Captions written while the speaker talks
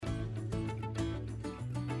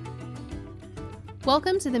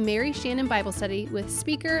Welcome to the Mary Shannon Bible Study with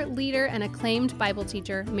speaker, leader, and acclaimed Bible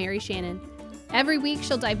teacher, Mary Shannon. Every week,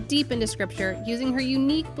 she'll dive deep into Scripture using her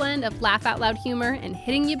unique blend of laugh-out-loud humor and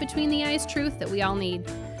hitting you between the eyes truth that we all need.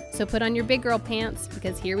 So put on your big girl pants,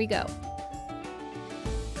 because here we go.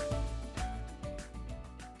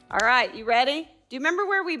 All right, you ready? Do you remember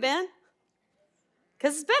where we've been?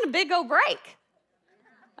 Because it's been a big old break.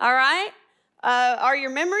 All right? Are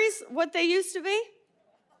your memories what they used to be?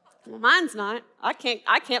 Well, mine's not. I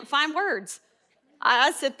can't find words.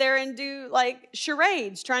 I sit there and do like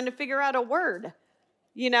charades trying to figure out a word,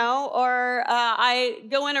 or I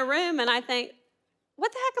go in a room and I think,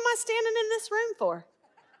 what the heck am I standing in this room for?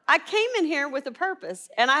 I came in here with a purpose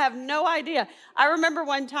and I have no idea. I remember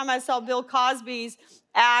one time I saw Bill Cosby's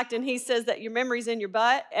act and he says that your memory's in your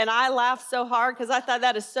butt, and I laughed so hard because I thought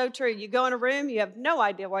that is so true. You go in a room, you have no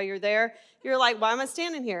idea why you're there. You're like, why am I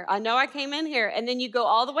standing here? I know I came in here. And then you go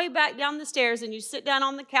all the way back down the stairs and you sit down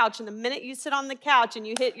on the couch, and the minute you sit on the couch and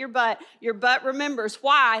you hit your butt remembers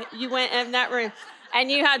why you went in that room. And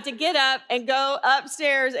you had to get up and go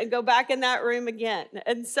upstairs and go back in that room again.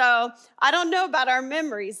 And so I don't know about our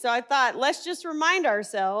memories. So I thought, let's just remind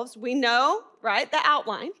ourselves. We know, right, the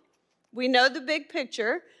outline. We know the big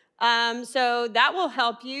picture. So that will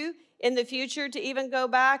help you in the future to even go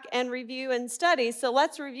back and review and study. So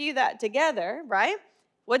let's review that together, right?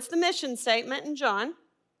 What's the mission statement in John?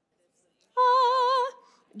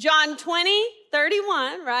 John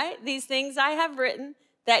 20:31, right? These things I have written,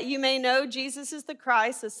 that you may know Jesus is the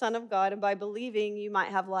Christ, the Son of God, and by believing you might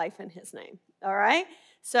have life in his name, all right?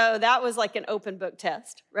 So that was like an open book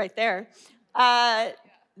test right there.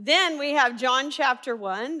 Then we have John chapter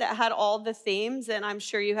 1 that had all the themes, and I'm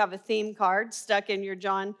sure you have a theme card stuck in your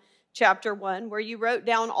John chapter 1 where you wrote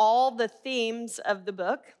down all the themes of the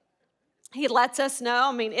book. He lets us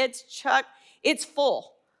know, it's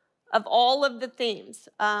full of all of the themes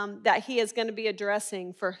that he is going to be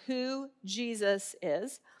addressing for who Jesus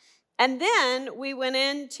is. And then we went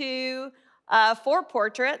into 4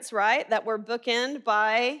 portraits, right, that were bookended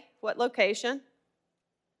by what location?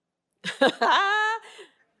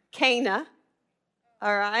 Cana.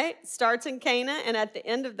 All right, starts in Cana, and at the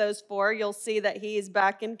end of those 4, you'll see that he's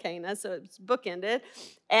back in Cana, so it's bookended.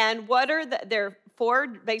 And what are they're 4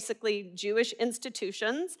 basically Jewish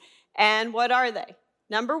institutions, and what are they?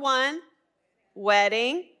 Number 1,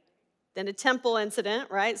 wedding, then a temple incident,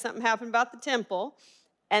 right? Something happened about the temple,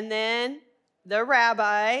 and then the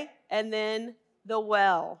rabbi, and then the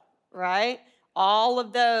well, right? All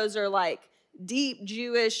of those are like deep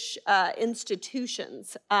Jewish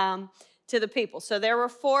institutions to the people. So there were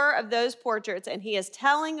 4 of those portraits, and he is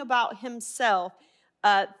telling about himself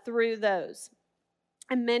through those.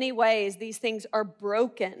 In many ways, these things are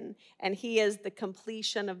broken, and he is the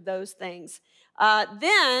completion of those things.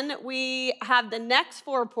 Then we have the next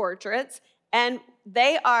 4 portraits, and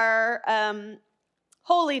they are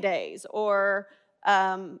holy days or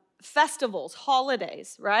festivals,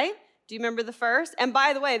 holidays, right? Do you remember the first? And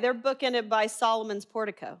by the way, they're bookended by Solomon's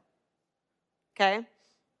portico. Okay?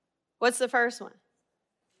 What's the first one?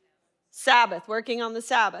 Sabbath, working on the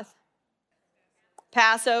Sabbath.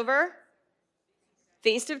 Passover,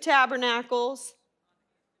 Feast of Tabernacles,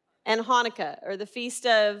 and Hanukkah, or the Feast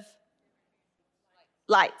of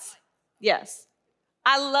Lights. Yes.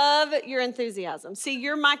 I love your enthusiasm. See,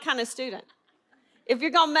 you're my kind of student. If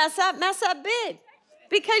you're going to mess up big.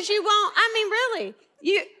 Because you won't, really,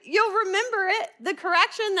 you'll remember it, the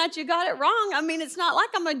correction that you got it wrong. It's not like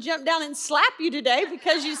I'm going to jump down and slap you today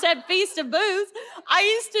because you said Feast of Booths. I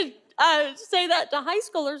used to say that to high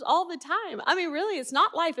schoolers all the time. Really, it's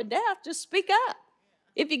not life and death. Just speak up.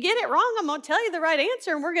 If you get it wrong, I'm going to tell you the right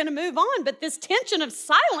answer and we're going to move on. But this tension of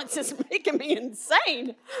silence is making me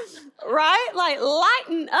insane, right? Like,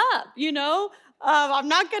 lighten up, I'm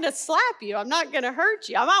not going to slap you. I'm not going to hurt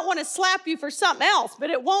you. I might want to slap you for something else, but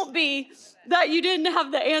it won't be that you didn't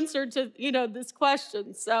have the answer to, this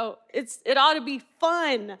question. So it ought to be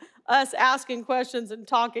fun, us asking questions and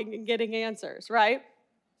talking and getting answers, right?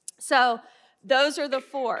 So those are the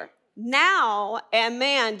 4. Now, and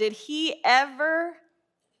man, did he ever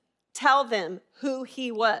tell them who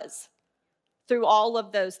he was through all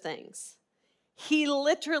of those things. He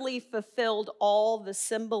literally fulfilled all the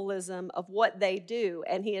symbolism of what they do,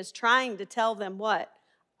 and he is trying to tell them what?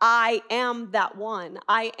 I am that one.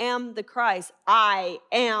 I am the Christ. I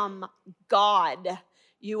am God.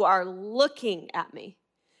 You are looking at me.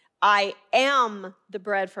 I am the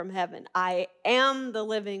bread from heaven. I am the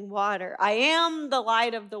living water. I am the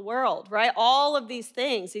light of the world, right? All of these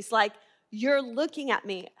things. He's like, you're looking at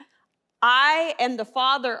me. I and the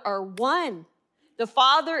Father are one. The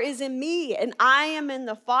Father is in me and I am in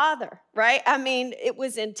the Father, right? I mean, it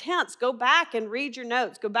was intense. Go back and read your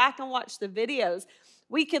notes. Go back and watch the videos.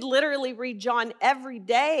 We could literally read John every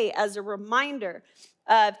day as a reminder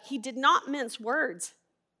of he did not mince words.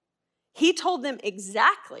 He told them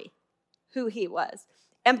exactly who he was.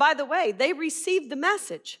 And by the way, they received the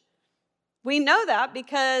message. We know that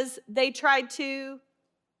because they tried to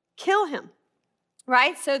kill him,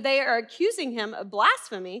 right? So they are accusing him of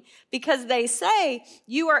blasphemy because they say,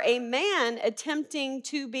 you are a man attempting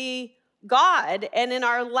to be God. And in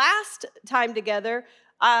our last time together,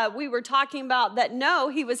 we were talking about that, no,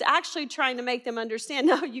 he was actually trying to make them understand,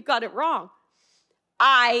 no, you got it wrong.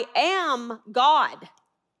 I am God.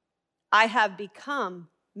 I have become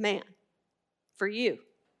man for you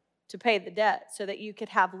to pay the debt so that you could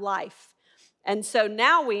have life. And so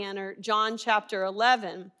now we enter John chapter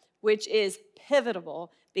 11, which is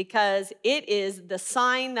pivotal because it is the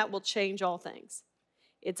sign that will change all things.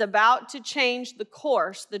 It's about to change the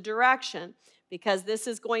course, the direction, because this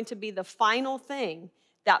is going to be the final thing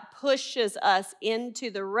that pushes us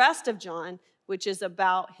into the rest of John, which is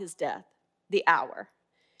about his death, the hour.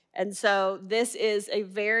 And so this is a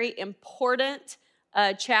very important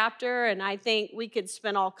chapter, and I think we could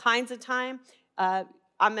spend all kinds of time.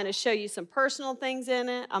 I'm going to show you some personal things in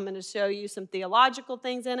it. I'm going to show you some theological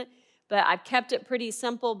things in it, but I've kept it pretty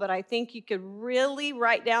simple, but I think you could really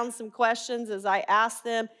write down some questions as I ask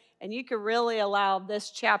them, and you could really allow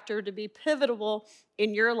this chapter to be pivotal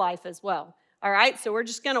in your life as well. All right, so we're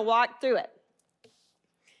just going to walk through it.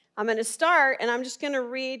 I'm going to start, and I'm just going to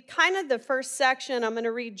read kind of the first section. I'm going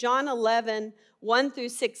to read John 11, 1 through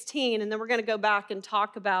 16, and then we're going to go back and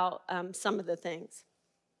talk about some of the things.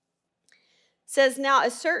 It says, now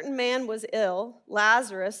a certain man was ill,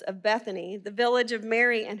 Lazarus of Bethany, the village of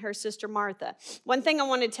Mary and her sister Martha. One thing I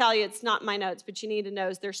want to tell you, it's not in my notes, but you need to know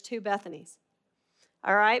is there's two Bethanys.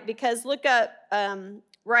 All right, because look up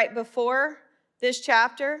right before this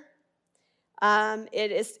chapter,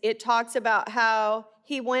 it talks about how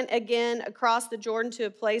he went again across the Jordan to a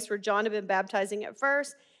place where John had been baptizing at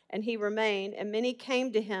first, and he remained, and many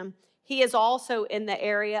came to him. He is also in the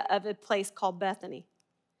area of a place called Bethany.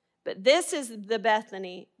 But this is the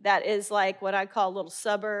Bethany that is like what I call a little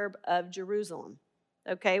suburb of Jerusalem,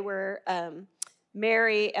 okay, where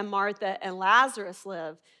Mary and Martha and Lazarus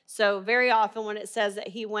live. So very often when it says that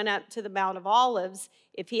he went up to the Mount of Olives,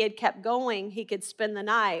 if he had kept going, he could spend the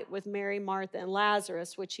night with Mary, Martha, and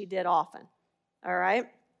Lazarus, which he did often. All right?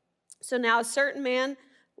 So now a certain man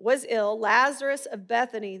was ill, Lazarus of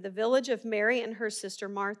Bethany, the village of Mary and her sister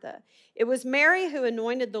Martha. It was Mary who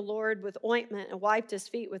anointed the Lord with ointment and wiped his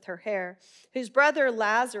feet with her hair, whose brother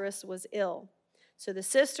Lazarus was ill. So the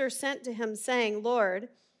sister sent to him, saying, Lord,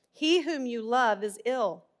 he whom you love is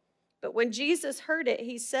ill. But when Jesus heard it,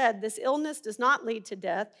 he said, this illness does not lead to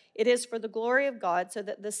death. It is for the glory of God, so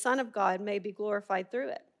that the Son of God may be glorified through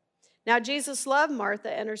it. Now Jesus loved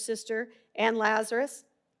Martha and her sister and Lazarus.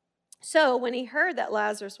 So when he heard that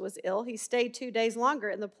Lazarus was ill, he stayed 2 days longer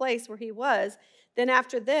in the place where he was. Then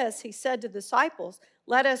after this, he said to the disciples,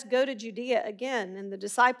 let us go to Judea again. And the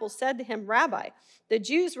disciples said to him, Rabbi, the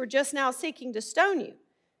Jews were just now seeking to stone you.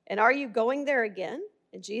 And are you going there again?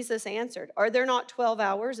 And Jesus answered, are there not 12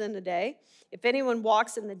 hours in a day? If anyone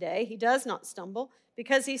walks in the day, he does not stumble,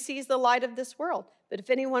 because he sees the light of this world. But if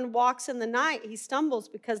anyone walks in the night, he stumbles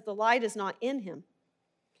because the light is not in him.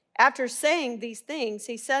 After saying these things,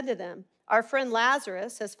 he said to them, our friend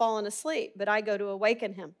Lazarus has fallen asleep, but I go to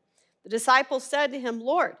awaken him. The disciples said to him,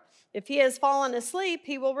 Lord, if he has fallen asleep,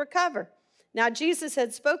 he will recover. Now Jesus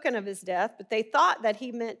had spoken of his death, but they thought that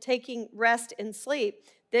he meant taking rest in sleep.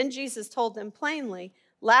 Then Jesus told them plainly,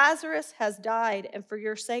 Lazarus has died, and for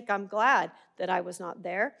your sake I'm glad that I was not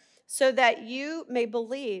there, so that you may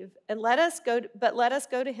believe, and let us go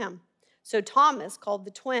to him. So Thomas, called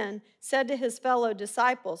the twin, said to his fellow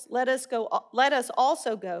disciples, let us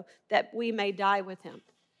also go, that we may die with him.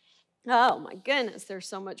 Oh my goodness, there's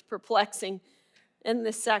so much perplexing in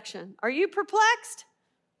this section. Are you perplexed?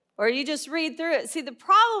 Or you just read through it? See, the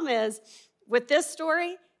problem is with this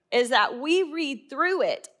story is that we read through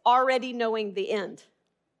it already knowing the end.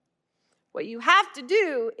 What you have to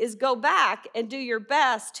do is go back and do your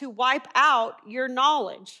best to wipe out your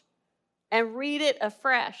knowledge and read it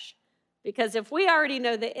afresh. Because if we already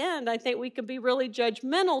know the end, I think we could be really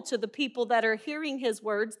judgmental to the people that are hearing his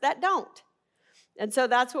words that don't. And so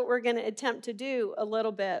that's what we're going to attempt to do a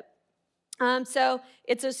little bit. So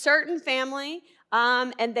it's a certain family,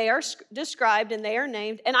 and they are described and they are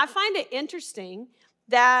named. And I find it interesting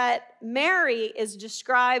that Mary is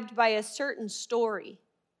described by a certain story,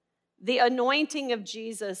 the anointing of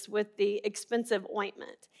Jesus with the expensive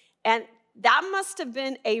ointment. And that must have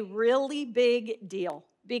been a really big deal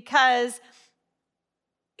because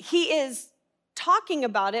he is talking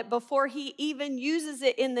about it before he even uses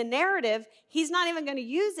it in the narrative. He's not even going to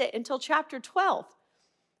use it until chapter 12.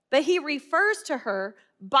 But he refers to her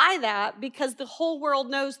by that because the whole world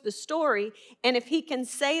knows the story. And if he can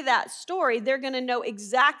say that story, they're going to know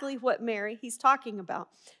exactly what Mary he's talking about.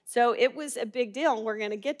 So it was a big deal. And we're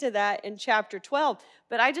going to get to that in chapter 12.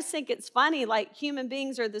 But I just think it's funny, like human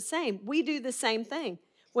beings are the same. We do the same thing.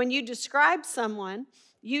 When you describe someone,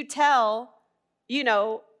 you tell,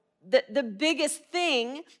 the biggest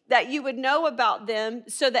thing that you would know about them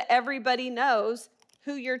so that everybody knows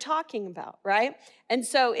who you're talking about, right? And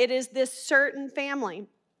so it is this certain family.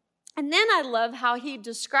 And then I love how he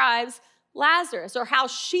describes Lazarus, or how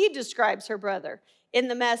she describes her brother in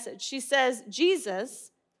the message. She says,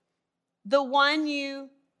 Jesus, the one you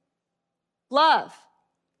love,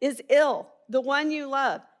 is ill. The one you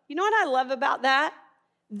love. You know what I love about that?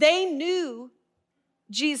 They knew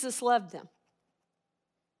Jesus loved them.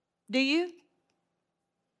 Do you?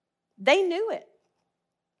 They knew it.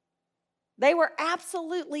 They were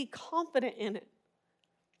absolutely confident in it.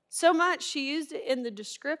 So much she used it in the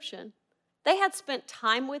description. They had spent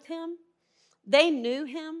time with him. They knew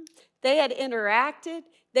him. They had interacted.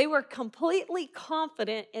 They were completely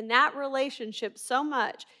confident in that relationship so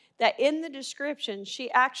much that in the description, she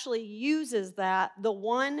actually uses that, the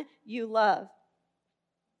one you love.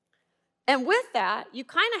 And with that, you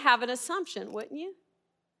kind of have an assumption, wouldn't you?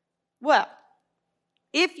 Well,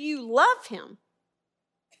 if you love him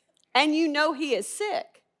and you know he is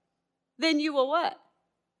sick, then you will what?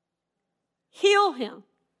 Heal him.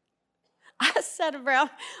 I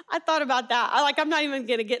thought about that. I'm not even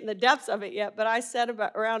going to get in the depths of it yet, but I said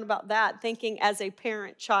around about that, thinking as a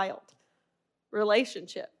parent-child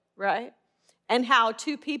relationship, right? And how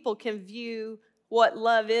two people can view what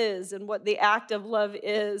love is and what the act of love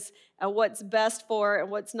is and what's best for and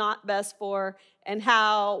what's not best for, and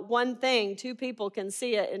how one thing, two people can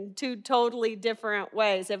see it in two totally different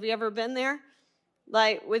ways. Have you ever been there?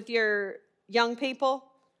 Like with your young people,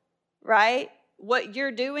 right? What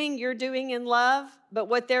you're doing in love, but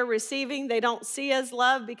what they're receiving, they don't see as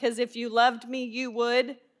love, because if you loved me, you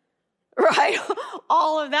would, right?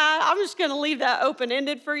 All of that. I'm just going to leave that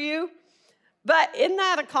open-ended for you. But isn't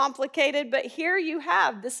that a complicated? But here you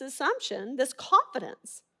have this assumption, this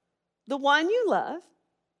confidence. The one you love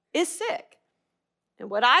is sick. And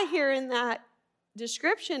what I hear in that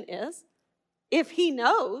description is, if he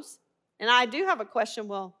knows, and I do have a question,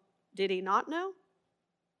 well, did he not know?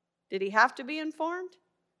 Did he have to be informed?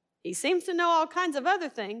 He seems to know all kinds of other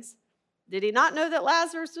things. Did he not know that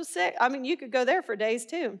Lazarus was sick? I mean, you could go there for days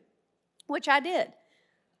too, which I did.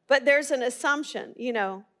 But there's an assumption,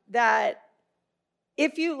 that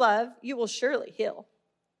if you love, you will surely heal.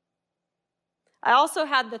 I also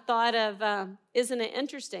had the thought of, isn't it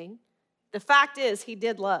interesting? The fact is, he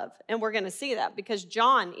did love, and we're going to see that because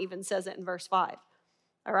John even says it in verse 5.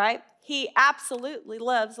 All right? He absolutely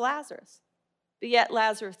loves Lazarus, but yet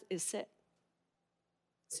Lazarus is sick.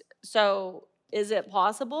 So is it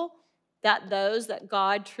possible that those that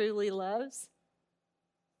God truly loves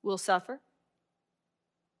will suffer?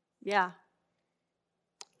 Yeah.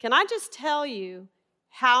 Can I just tell you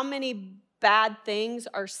how many bad things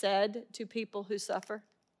are said to people who suffer?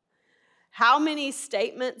 How many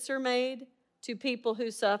statements are made to people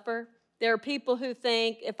who suffer? There are people who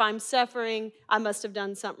think, if I'm suffering, I must have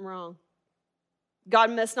done something wrong. God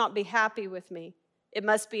must not be happy with me. It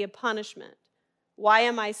must be a punishment. Why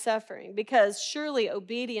am I suffering? Because surely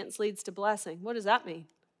obedience leads to blessing. What does that mean?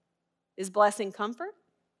 Is blessing comfort?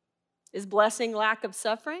 Is blessing lack of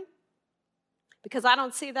suffering? Because I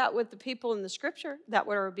don't see that with the people in the scripture that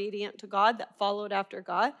were obedient to God, that followed after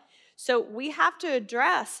God. So we have to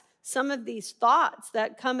address some of these thoughts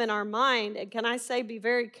that come in our mind. And can I say, be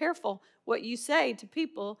very careful what you say to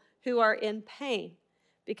people who are in pain.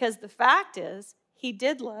 Because the fact is, he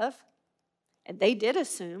did love, and they did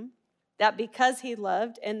assume that because he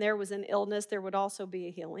loved and there was an illness, there would also be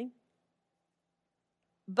a healing.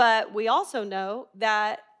 But we also know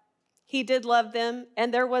that he did love them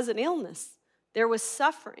and there was an illness. There was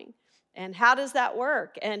suffering. And how does that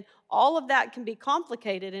work? And all of that can be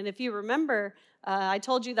complicated. And if you remember, I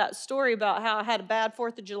told you that story about how I had a bad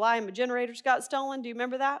 4th of July and my generators got stolen. Do you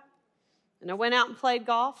remember that? And I went out and played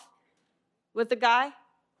golf with the guy.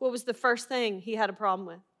 What was the first thing he had a problem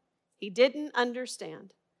with? He didn't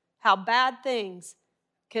understand how bad things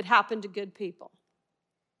could happen to good people.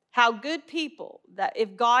 How good people, that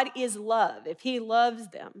if God is love, if he loves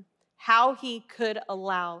them, how he could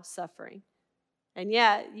allow suffering. And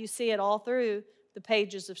yet, you see it all through the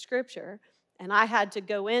pages of Scripture. And I had to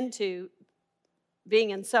go into being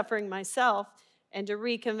in suffering myself and to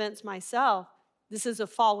reconvince myself this is a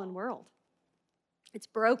fallen world. It's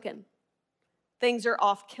broken. Things are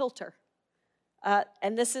off kilter.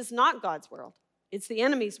 And this is not God's world. It's the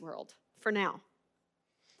enemy's world for now.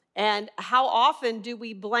 And how often do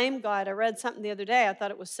we blame God? I read something the other day. I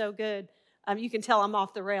thought it was so good. You can tell I'm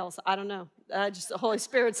off the rails. I don't know. Just the Holy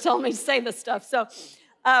Spirit's telling me to say this stuff. So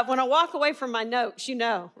when I walk away from my notes, you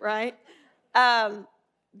know, right?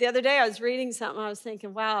 The other day I was reading something. I was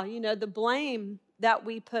thinking, wow, the blame that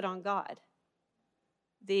we put on God,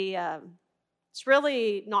 it's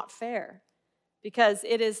really not fair. Because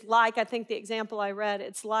it is like, I think the example I read,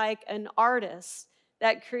 it's like an artist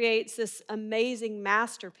that creates this amazing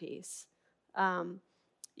masterpiece.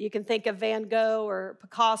 You can think of Van Gogh or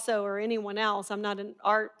Picasso or anyone else. I'm not an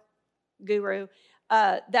art guru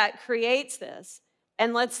that creates this.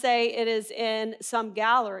 And let's say it is in some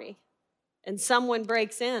gallery and someone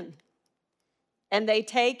breaks in and they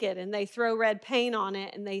take it and they throw red paint on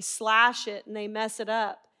it and they slash it and they mess it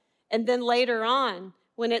up. And then later on,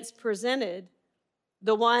 when it's presented,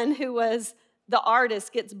 the one who was the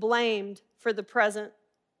artist gets blamed for the present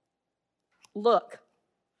look.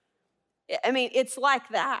 I mean, it's like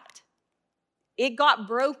that. It got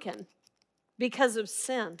broken because of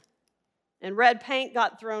sin. And red paint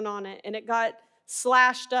got thrown on it, and it got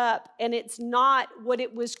slashed up, and it's not what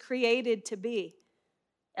it was created to be.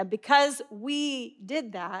 And because we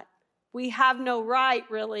did that, we have no right,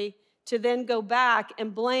 really, to then go back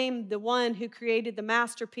and blame the one who created the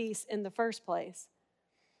masterpiece in the first place.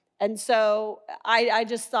 And so I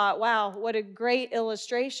just thought, wow, what a great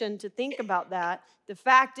illustration to think about that. The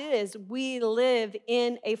fact is, we live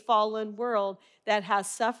in a fallen world that has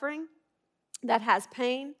suffering, that has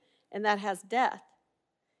pain, and that has death.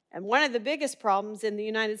 And one of the biggest problems in the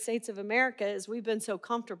United States of America is we've been so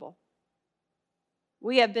comfortable.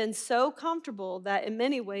 We have been so comfortable that in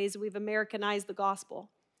many ways we've Americanized the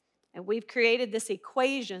gospel. And we've created this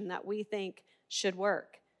equation that we think should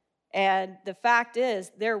work. And the fact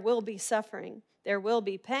is, there will be suffering. There will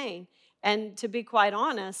be pain. And to be quite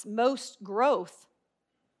honest, most growth,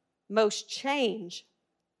 most change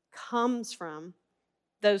comes from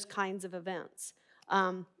those kinds of events.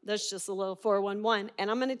 That's just a little 411. And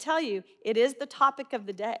I'm going to tell you, it is the topic of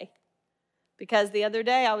the day. Because the other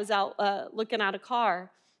day I was out looking at a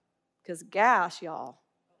car, because gas, y'all.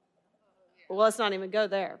 Well, let's not even go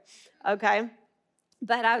there, okay?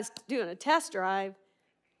 But I was doing a test drive,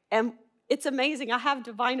 and it's amazing. I have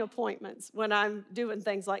divine appointments when I'm doing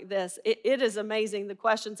things like this. It is amazing the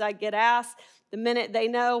questions I get asked the minute they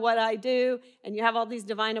know what I do, and you have all these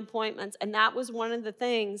divine appointments. And that was one of the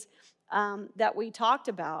things that we talked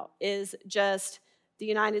about, is just the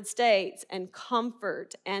United States and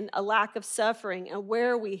comfort and a lack of suffering and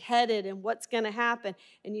where are we headed and what's going to happen.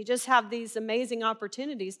 And you just have these amazing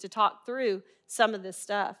opportunities to talk through some of this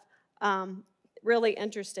stuff. Really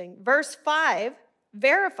interesting. Verse 5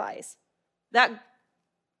 verifies that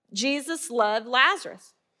Jesus loved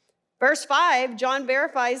Lazarus. Verse 5, John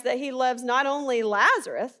verifies that he loves not only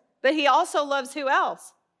Lazarus, but he also loves who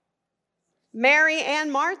else? Mary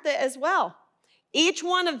and Martha as well. Each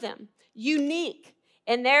one of them unique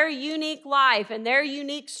in their unique life and their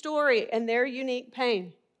unique story and their unique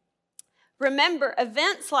pain. Remember,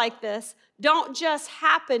 events like this don't just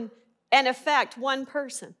happen and affect one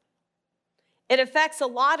person. It affects a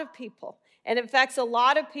lot of people, and it affects a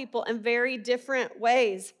lot of people in very different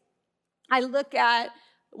ways. I look at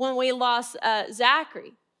when we lost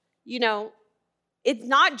Zachary, it's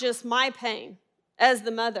not just my pain as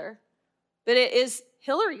the mother, but it is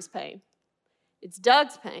Hillary's pain. It's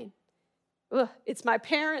Doug's pain. It's my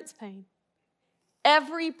parents' pain.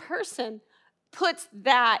 Every person puts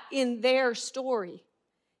that in their story,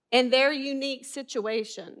 in their unique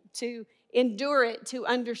situation, to endure it, to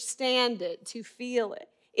understand it, to feel it.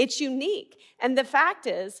 It's unique. And the fact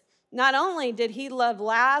is, not only did he love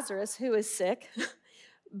Lazarus, who is sick,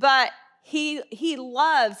 but he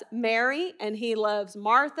loves Mary, and he loves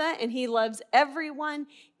Martha, and he loves everyone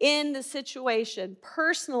in the situation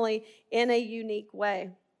personally in a unique way.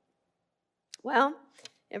 Well,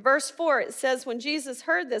 in verse 4, it says, when Jesus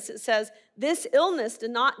heard this, it says, this illness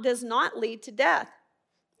does not lead to death.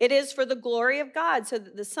 It is for the glory of God, so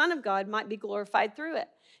that the Son of God might be glorified through it.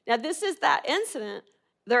 Now, this is that incident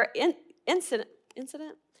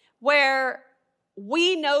where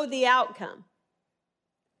we know the outcome.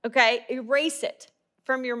 Okay, erase it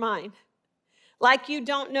from your mind. Like you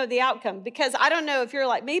don't know the outcome. Because I don't know if you're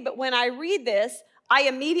like me, but when I read this, I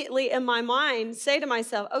immediately in my mind say to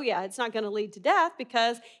myself, oh yeah, it's not going to lead to death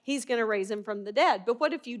because he's going to raise him from the dead. But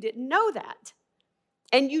what if you didn't know that?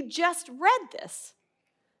 And you just read this?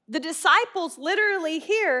 The disciples literally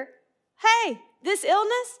hear, hey, this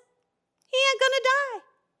illness, he ain't gonna die.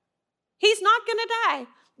 He's not gonna die.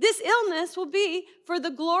 This illness will be for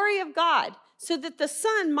the glory of God, so that the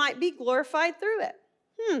Son might be glorified through it.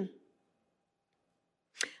 I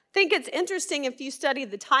think it's interesting if you study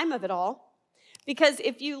the time of it all, because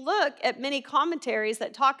if you look at many commentaries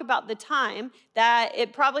that talk about the time, that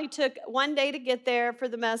it probably took 1 day to get there for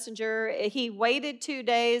the messenger, he waited 2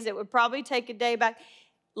 days, it would probably take a day back.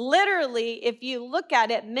 Literally, if you look at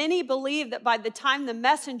it, many believe that by the time the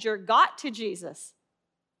messenger got to Jesus,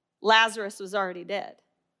 Lazarus was already dead.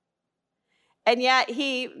 And yet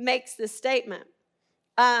he makes this statement.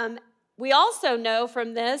 We also know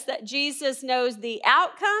from this that Jesus knows the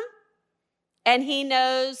outcome and he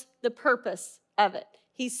knows the purpose of it.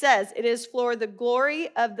 He says it is for the glory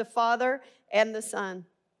of the Father and the Son.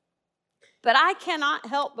 But I cannot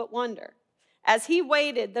help but wonder, as he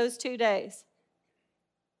waited those 2 days,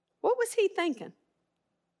 what was he thinking?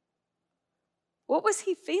 What was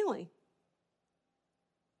he feeling?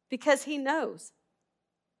 Because he knows.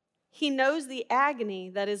 He knows the agony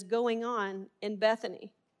that is going on in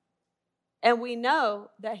Bethany. And we know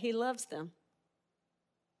that he loves them.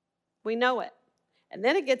 We know it. And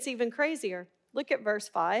then it gets even crazier. Look at verse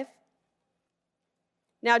 5.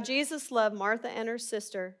 Now Jesus loved Martha and her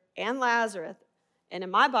sister and Lazarus. And in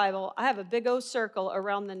my Bible, I have a big old circle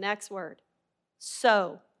around the next word.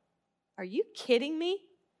 So, are you kidding me?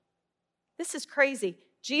 This is crazy.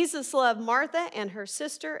 Jesus loved Martha and her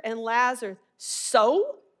sister and Lazarus.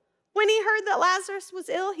 So, when he heard that Lazarus was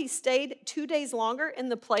ill, he stayed 2 days longer in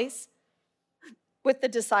the place with the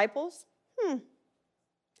disciples.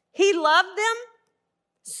 He loved them,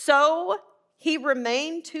 so he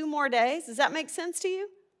remained 2 more days. Does that make sense to you?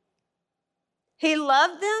 He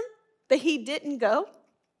loved them, but he didn't go.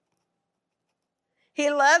 He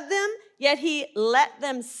loved them, yet he let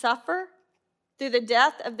them suffer through the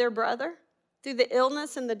death of their brother, through the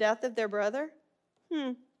illness and the death of their brother.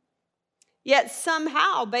 Yet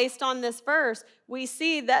somehow, based on this verse, we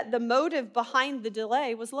see that the motive behind the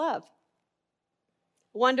delay was love.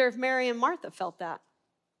 Wonder if Mary and Martha felt that.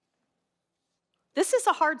 This is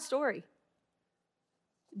a hard story.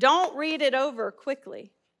 Don't read it over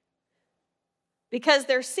quickly, because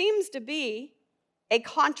there seems to be a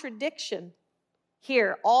contradiction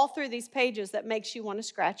here all through these pages that makes you want to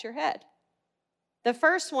scratch your head. The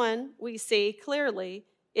first one we see clearly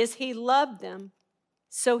is he loved them,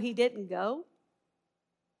 so he didn't go.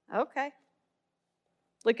 Okay.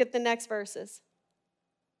 Look at the next verses.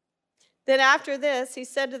 Then after this, he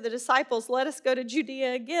said to the disciples, let us go to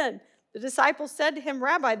Judea again. The disciples said to him,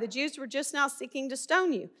 Rabbi, the Jews were just now seeking to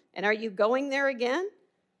stone you, and are you going there again?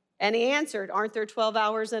 And he answered, aren't there 12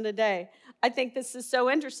 hours in a day? I think this is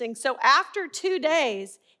so interesting. So after 2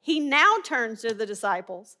 days, he now turns to the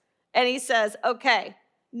disciples and he says, okay,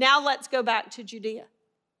 now let's go back to Judea.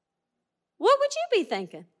 What would you be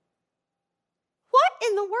thinking? What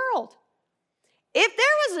in the world? If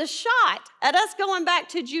there was a shot at us going back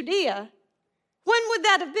to Judea, when would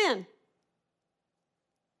that have been?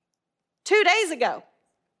 2 days ago,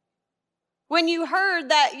 when you heard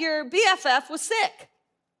that your BFF was sick.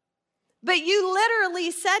 But you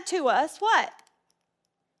literally said to us, what?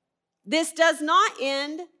 This does not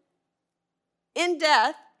end in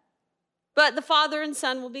death, but the Father and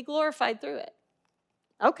Son will be glorified through it.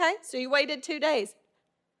 Okay, so you waited 2 days.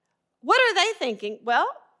 What are they thinking? Well,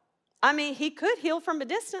 I mean, he could heal from a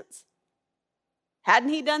distance. Hadn't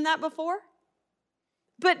he done that before?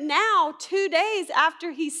 But now, 2 days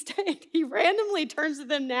after he stayed, he randomly turns to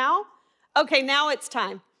them now. Okay, now it's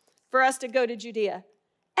time for us to go to Judea.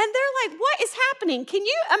 And they're like, what is happening? Can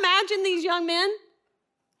you imagine these young men?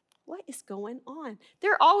 What is going on?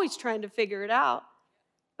 They're always trying to figure it out.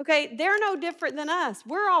 Okay, they're no different than us.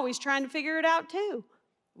 We're always trying to figure it out too.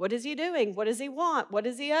 What is he doing? What does he want? What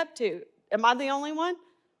is he up to? Am I the only one?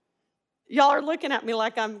 Y'all are looking at me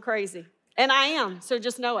like I'm crazy. And I am, so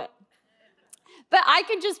just know it. But I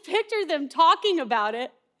can just picture them talking about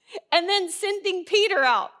it and then sending Peter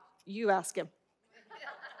out. You ask him.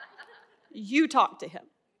 You talk to him,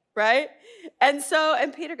 right? And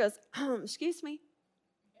Peter goes, excuse me,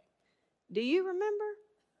 do you remember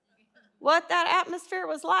what that atmosphere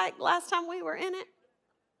was like last time we were in it?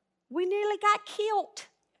 We nearly got killed.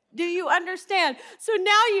 Do you understand? So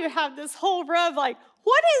now you have this whole rub like,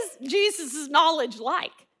 what is Jesus' knowledge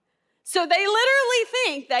like? So they literally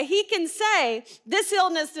think that he can say, this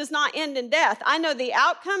illness does not end in death. I know the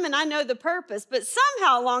outcome and I know the purpose, but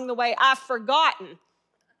somehow along the way, I've forgotten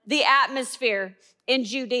the atmosphere in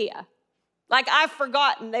Judea. Like I've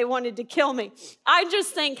forgotten they wanted to kill me. I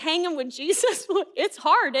just think hanging with Jesus, it's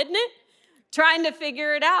hard, isn't it? trying to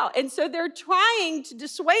figure it out. And so they're trying to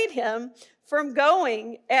dissuade him from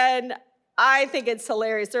going. And I think it's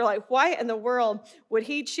hilarious. They're like, why in the world would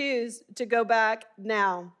he choose to go back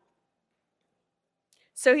now?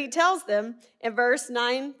 So he tells them in verse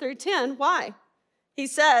 9 through 10, why? He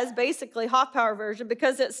says, basically, Hoff-Power version,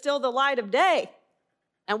 because it's still the light of day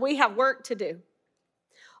and we have work to do.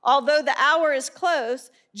 Although the hour is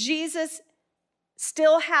close, Jesus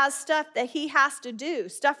still has stuff that he has to do,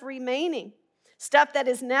 stuff remaining, stuff that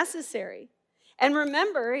is necessary. And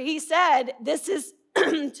remember, he said this is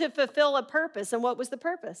to fulfill a purpose. And what was the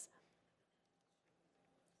purpose?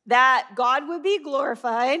 That God would be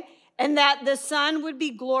glorified and that the Son would be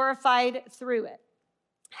glorified through it.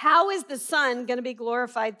 How is the Son going to be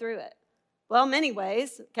glorified through it? Well, many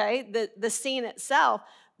ways, okay, the scene itself.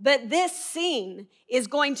 But this scene is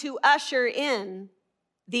going to usher in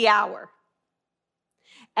the hour.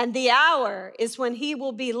 And the hour is when he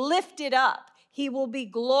will be lifted up. He will be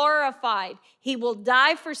glorified. He will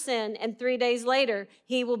die for sin, and 3 days later,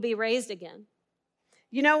 he will be raised again.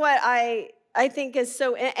 You know what I think is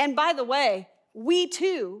so, and by the way, we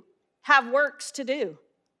too have works to do.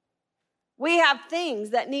 We have things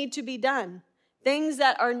that need to be done, things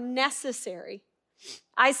that are necessary.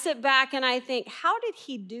 I sit back and I think, how did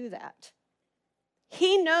he do that?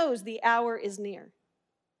 He knows the hour is near.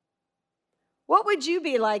 What would you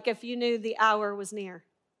be like if you knew the hour was near?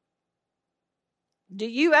 Do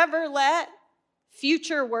you ever let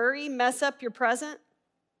future worry mess up your present?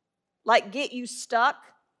 Like get you stuck?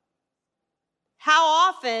 How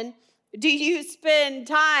often do you spend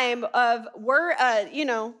time of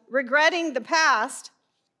regretting the past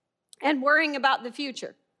and worrying about the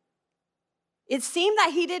future? It seemed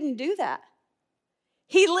that he didn't do that.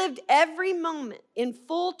 He lived every moment in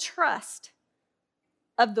full trust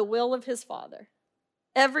of the will of his Father.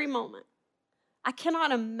 Every moment. I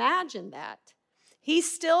cannot imagine that. He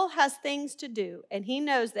still has things to do, and he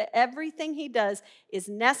knows that everything he does is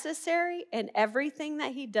necessary, and everything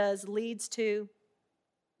that he does leads to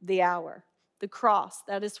the hour, the cross.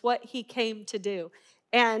 That is what he came to do.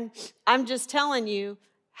 And I'm just telling you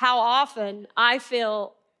how often I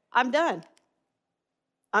feel I'm done.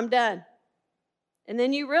 I'm done. And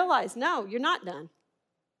then you realize, no, you're not done.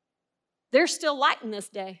 There's still light in this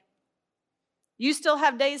day. You still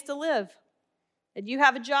have days to live, and you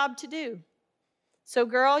have a job to do. So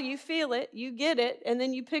girl, you feel it, you get it, and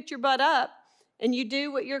then you pick your butt up and you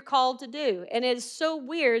do what you're called to do. And it is so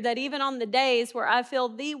weird that even on the days where I feel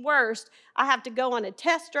the worst, I have to go on a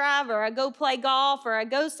test drive or I go play golf or I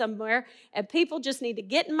go somewhere and people just need to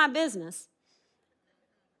get in my business.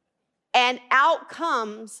 And out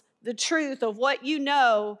comes the truth of what you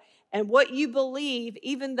know and what you believe,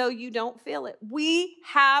 even though you don't feel it. We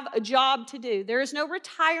have a job to do. There is no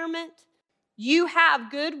retirement. You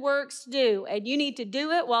have good works to do, and you need to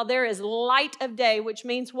do it while there is light of day, which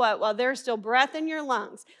means what? While there's still breath in your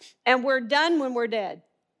lungs. And we're done when we're dead.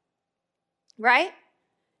 Right?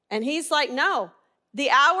 And he's like, no,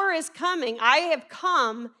 the hour is coming. I have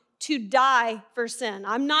come to die for sin.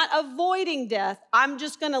 I'm not avoiding death. I'm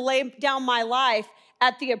just going to lay down my life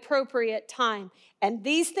at the appropriate time. And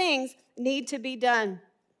these things need to be done.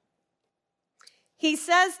 He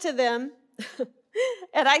says to them,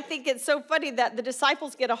 and I think it's so funny that the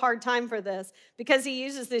disciples get a hard time for this because he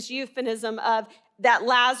uses this euphemism of that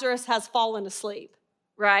Lazarus has fallen asleep,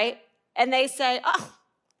 right? And they say, oh,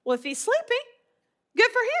 well, if he's sleeping,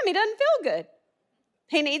 good for him. He doesn't feel good.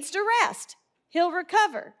 He needs to rest. He'll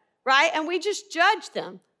recover, right? And we just judge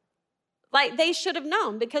them like they should have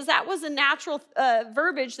known because that was a natural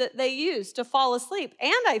verbiage that they used to fall asleep.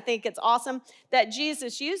 And I think it's awesome that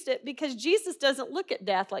Jesus used it because Jesus doesn't look at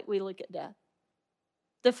death like we look at death.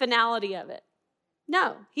 The finality of it.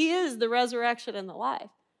 No, he is the resurrection and the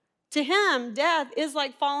life. To him, death is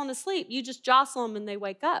like falling asleep. You just jostle them and they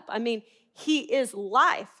wake up. I mean, he is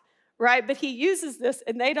life, right? But he uses this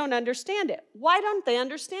and they don't understand it. Why don't they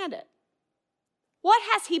understand it? What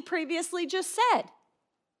has he previously just said?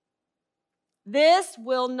 This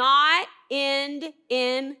will not end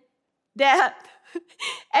in death.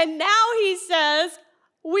 And now he says,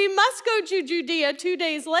 we must go to Judea 2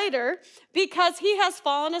 days later because he has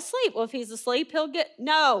fallen asleep. Well, if he's asleep,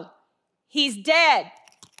 no, he's dead.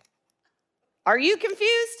 Are you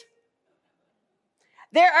confused?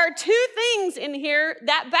 There are two things in here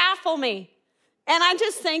that baffle me. And I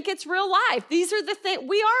just think it's real life. These are the things,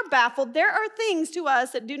 we are baffled. There are things to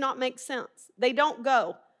us that do not make sense. They don't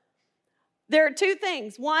go. There are two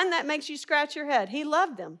things. One that makes you scratch your head. He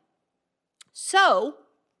loved them. So,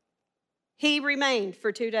 he remained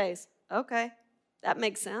for 2 days. Okay, that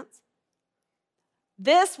makes sense.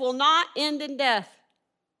 This will not end in death.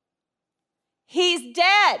 He's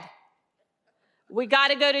dead. We got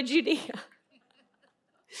to go to Judea.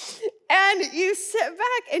 And you sit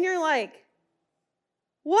back and you're like,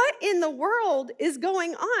 what in the world is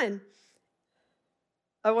going on?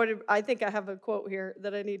 I think I have a quote here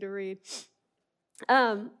that I need to read.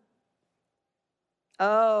 You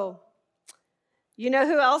know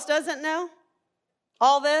who else doesn't know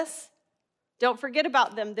all this? Don't forget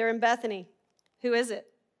about them. They're in Bethany. Who is it?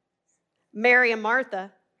 Mary and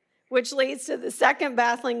Martha, which leads to the second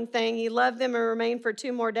baffling thing. He loved them and remained for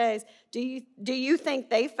 2 more days. Do you think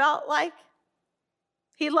they felt like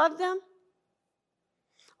he loved them?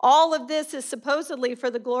 All of this is supposedly for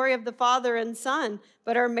the glory of the Father and Son,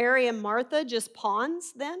 but are Mary and Martha just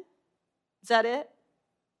pawns then? Is that it?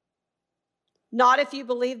 Not if you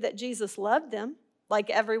believe that Jesus loved them, like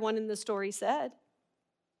everyone in the story said.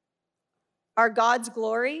 Are God's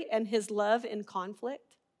glory and his love in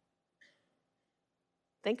conflict?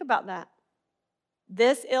 Think about that.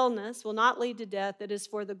 This illness will not lead to death. It is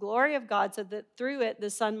for the glory of God, so that through it the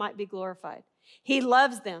Son might be glorified. He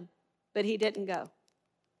loves them, but he didn't go.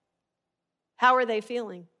 How are they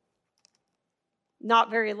feeling?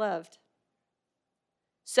 Not very loved.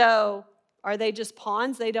 So, are they just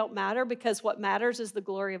pawns? They don't matter because what matters is the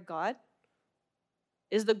glory of God?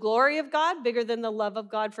 Is the glory of God bigger than the love of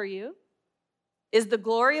God for you? Is the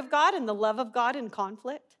glory of God and the love of God in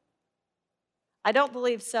conflict? I don't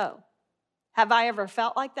believe so. Have I ever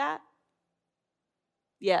felt like that?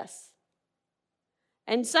 Yes.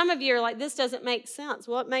 And some of you are like, this doesn't make sense.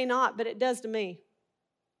 Well, it may not, but it does to me.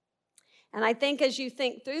 And I think as you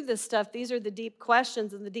think through this stuff, these are the deep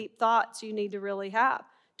questions and the deep thoughts you need to really have.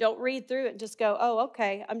 Don't read through it and just go, oh,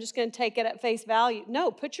 okay, I'm just going to take it at face value. No,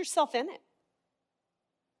 put yourself in it.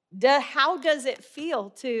 How does it feel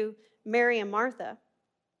to Mary and Martha?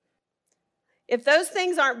 If those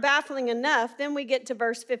things aren't baffling enough, then we get to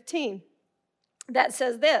verse 15 that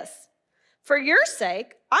says this: for your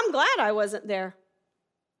sake, I'm glad I wasn't there,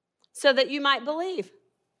 so that you might believe.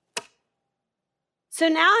 So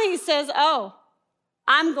now he says, oh,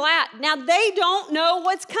 I'm glad. Now they don't know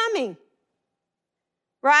what's coming,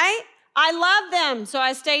 right? I love them, so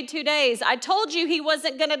I stayed 2 days. I told you he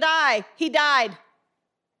wasn't going to die. He died.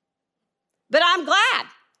 But I'm glad.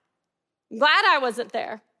 I'm glad I wasn't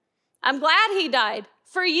there. I'm glad he died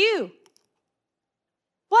for you.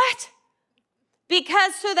 What?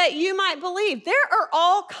 Because so that you might believe. There are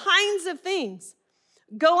all kinds of things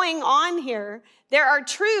going on here. There are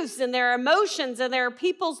truths and there are emotions and there are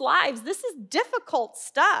people's lives. This is difficult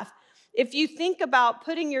stuff if you think about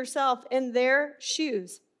putting yourself in their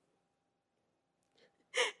shoes.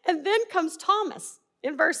 And then comes Thomas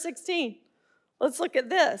in verse 16. Let's look at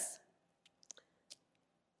this.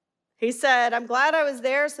 He said, I'm glad I was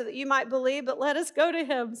there so that you might believe, but let us go to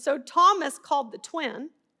him. So Thomas, called the twin,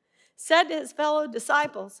 said to his fellow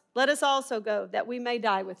disciples, let us also go that we may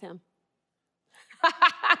die with him.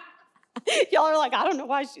 Y'all are like, I don't know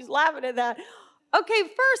why she's laughing at that. Okay,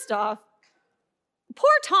 first off, poor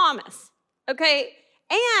Thomas, okay?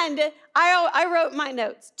 And I wrote my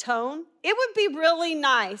notes, tone. It would be really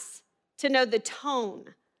nice to know the tone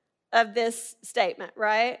of this statement,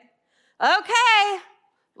 right? Okay,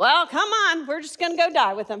 well, come on, we're just going to go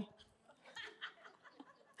die with him.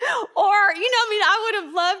 Or, I would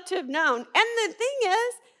have loved to have known. And the thing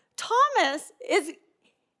is, Thomas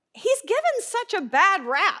he's given such a bad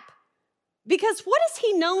rap. Because what is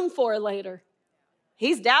he known for later?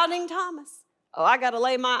 He's doubting Thomas. Oh, I got to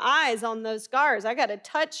lay my eyes on those scars. I got to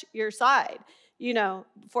touch your side,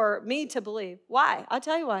 for me to believe. Why? I'll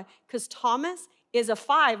tell you why. Because Thomas is a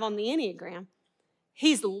 5 on the Enneagram.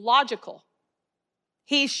 He's logical.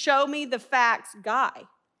 He's show me the facts guy.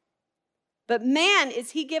 But man,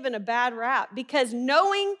 is he given a bad rap. Because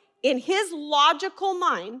knowing in his logical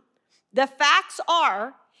mind, the facts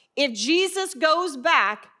are, if Jesus goes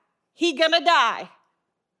back, he gonna die.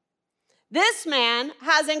 This man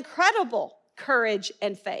has incredible courage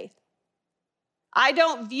and faith. I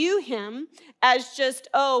don't view him as just,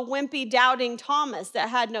 wimpy, doubting Thomas that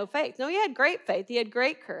had no faith. No, he had great faith. He had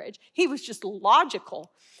great courage. He was just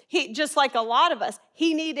logical. He, just like a lot of us,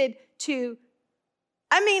 he needed to,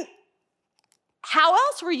 how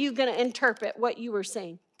else were you going to interpret what you were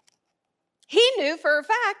seeing? He knew for a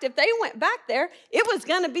fact if they went back there, it was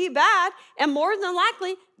going to be bad, and more than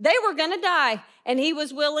likely, they were going to die, and he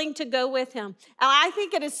was willing to go with him. And I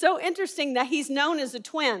think it is so interesting that he's known as a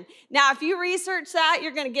twin. Now, if you research that,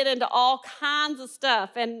 you're going to get into all kinds of stuff,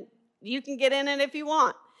 and you can get in it if you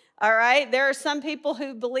want, all right? There are some people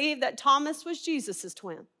who believe that Thomas was Jesus'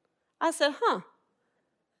 twin. I said,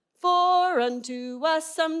 For unto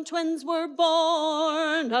us some twins were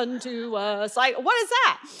born unto us. Like, what is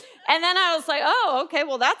that? And then I was like, oh, okay,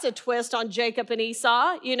 well, that's a twist on Jacob and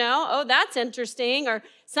Esau, Oh, that's interesting. Or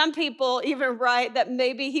some people even write that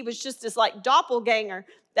maybe he was just this like doppelganger,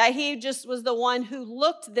 that he just was the one who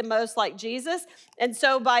looked the most like Jesus. And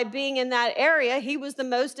so by being in that area, he was the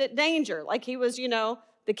most at danger. Like he was,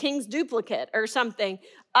 the king's duplicate or something.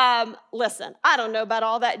 Listen, I don't know about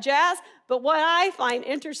all that jazz, but what I find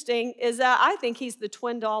interesting is that I think he's the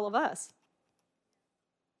twin to all of us.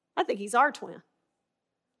 I think he's our twin.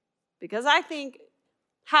 Because I think,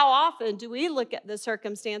 how often do we look at the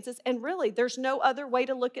circumstances and really there's no other way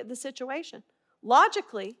to look at the situation?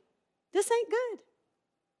 Logically, this ain't good.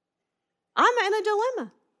 I'm in a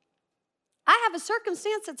dilemma. I have a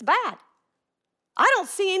circumstance that's bad. I don't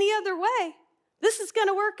see any other way this is going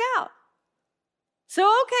to work out. So,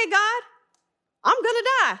 okay, God, I'm going to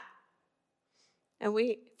die. And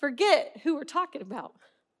we forget who we're talking about.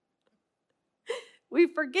 We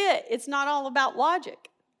forget it's not all about logic.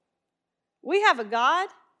 We have a God.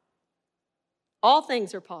 All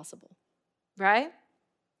things are possible, right?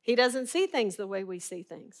 He doesn't see things the way we see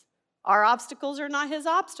things. Our obstacles are not his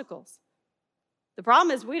obstacles. The problem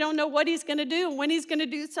is we don't know what he's going to do and when he's going to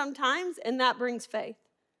do sometimes, and that brings faith.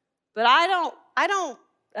 But I don't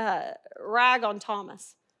rag on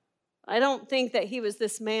Thomas. I don't think that he was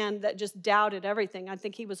this man that just doubted everything. I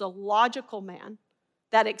think he was a logical man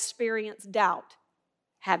that experienced doubt.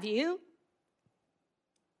 Have you?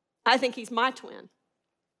 I think he's my twin.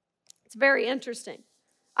 It's very interesting.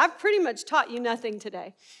 I've pretty much taught you nothing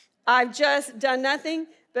today. I've just done nothing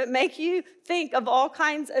but make you think of all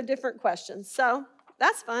kinds of different questions. So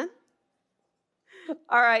that's fun.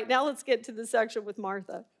 All right, now let's get to the section with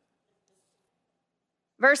Martha.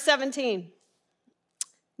 Verse 17.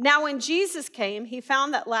 Now when Jesus came, he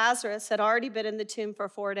found that Lazarus had already been in the tomb for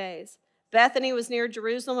 4 days. Bethany was near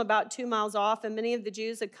Jerusalem, about 2 miles off, and many of the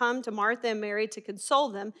Jews had come to Martha and Mary to console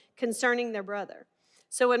them concerning their brother.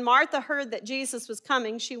 So when Martha heard that Jesus was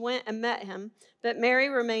coming, she went and met him, but Mary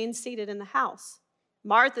remained seated in the house.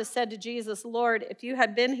 Martha said to Jesus, Lord, if you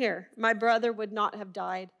had been here, my brother would not have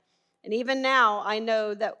died. And even now I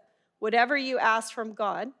know that whatever you ask from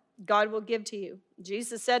God, God will give to you.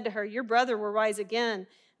 Jesus said to her, your brother will rise again.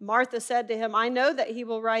 Martha said to him, I know that he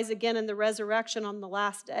will rise again in the resurrection on the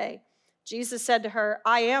last day. Jesus said to her,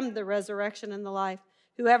 I am the resurrection and the life.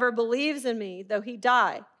 Whoever believes in me, though he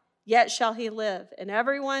die, yet shall he live. And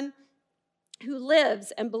everyone who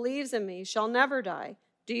lives and believes in me shall never die.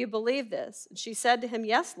 Do you believe this? And she said to him,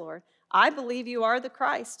 yes, Lord. I believe you are the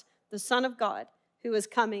Christ, the Son of God, who is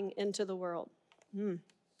coming into the world.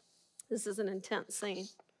 This is an intense scene.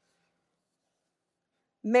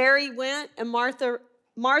 Mary went and Martha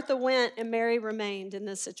went and Mary remained in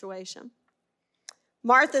this situation.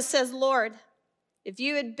 Martha says, Lord, if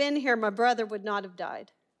you had been here, my brother would not have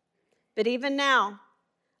died. But even now,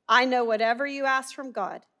 I know whatever you ask from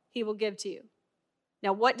God, he will give to you.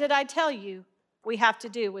 Now, what did I tell you we have to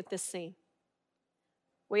do with this scene?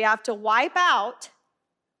 We have to wipe out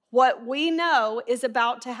what we know is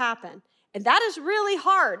about to happen. And that is really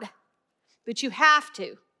hard, but you have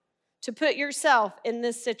to put yourself in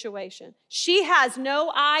this situation. She has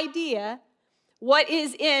no idea what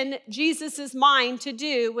is in Jesus' mind to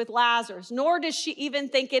do with Lazarus, nor does she even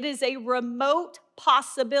think it is a remote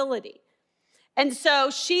possibility. And so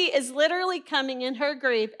she is literally coming in her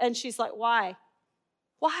grief, and she's like, why?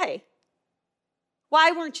 Why?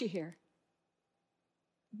 Why weren't you here?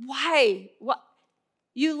 Why? What?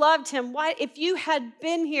 You loved him. Why? If you had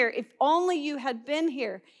been here, if only you had been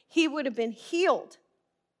here, he would have been healed.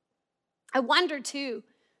 I wonder too,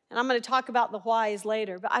 and I'm going to talk about the whys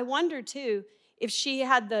later, but I wonder too if she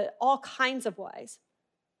had all kinds of whys.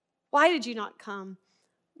 Why did you not come?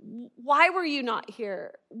 Why were you not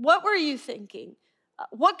here? What were you thinking?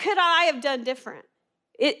 What could I have done different?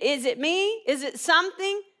 Is it me? Is it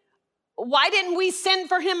something? Why didn't we send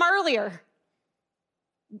for him earlier?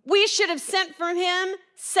 We should have sent for him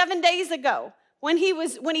 7 days ago. When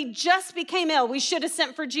he just became ill, we should have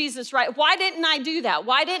sent for Jesus, right? Why didn't I do that?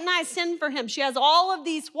 Why didn't I send for him? She has all of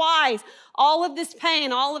these whys, all of this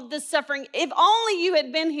pain, all of this suffering. If only you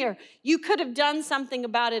had been here, you could have done something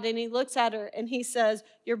about it. And he looks at her and he says,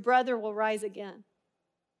 your brother will rise again.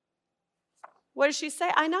 What does she say?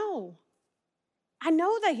 I know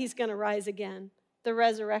that he's going to rise again, the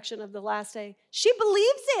resurrection of the last day. She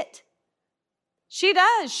believes it. She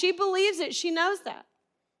does. She believes it. She knows that.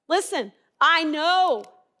 Listen, I know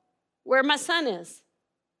where my son is.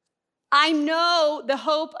 I know the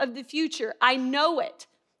hope of the future. I know it.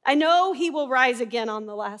 I know he will rise again on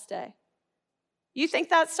the last day. You think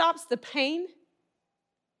that stops the pain?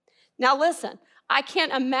 Now listen, I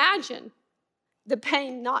can't imagine the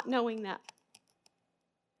pain not knowing that.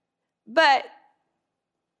 But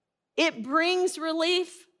it brings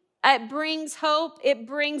relief. It brings hope. It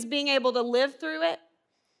brings being able to live through it.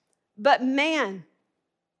 But man,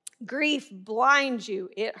 grief blinds you.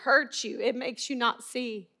 It hurts you. It makes you not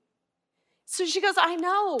see. So she goes, I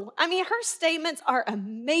know. I mean, her statements are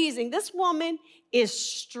amazing. This woman is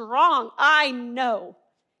strong. I know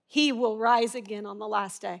he will rise again on the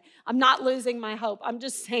last day. I'm not losing my hope. I'm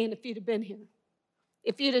just saying, if you'd have been here,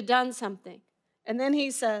 if you'd have done something. And then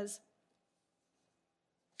he says,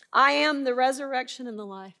 I am the resurrection and the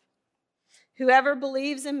life. Whoever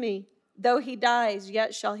believes in me, though he dies,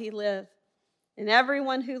 yet shall he live. And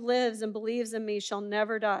everyone who lives and believes in me shall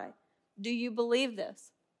never die. Do you believe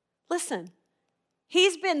this? Listen,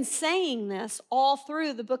 he's been saying this all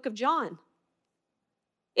through the book of John.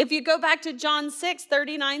 If you go back to John 6,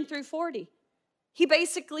 39 through 40, he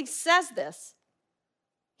basically says this.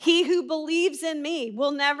 He who believes in me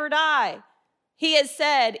will never die. He has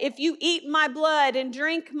said, if you eat my flesh and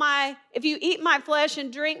drink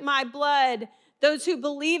my blood, those who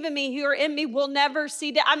believe in me, who are in me, will never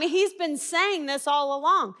see death. I mean, he's been saying this all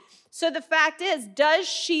along. So the fact is, does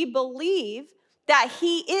she believe that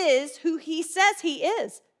he is who he says he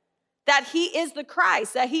is? That he is the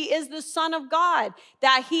Christ, that he is the Son of God,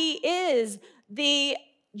 that he is the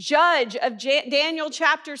judge of Daniel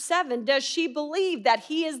chapter 7. Does she believe that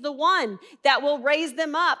he is the one that will raise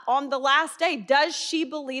them up on the last day? Does she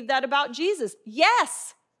believe that about Jesus?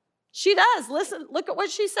 Yes, she does. Listen, look at what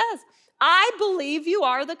she says. I believe you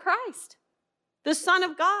are the Christ, the Son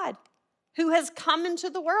of God, who has come into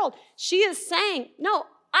the world. She is saying, no,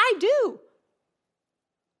 I do.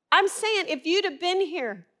 I'm saying if you'd have been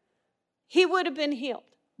here, he would have been healed.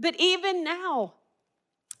 But even now,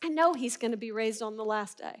 I know he's going to be raised on the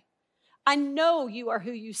last day. I know you are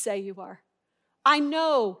who you say you are. I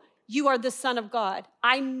know you are the Son of God.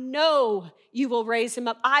 I know you will raise him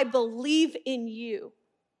up. I believe in you.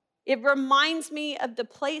 It reminds me of the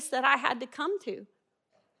place that I had to come to,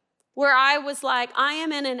 where I was like, I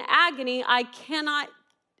am in an agony I cannot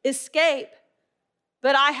escape,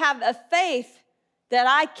 but I have a faith that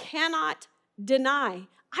I cannot deny.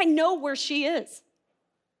 I know where she is.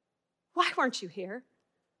 Why weren't you here?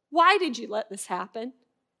 Why did you let this happen?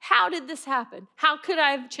 How did this happen? How could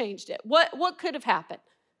I have changed it? What could have happened?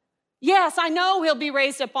 Yes, I know he'll be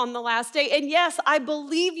raised up on the last day. And yes, I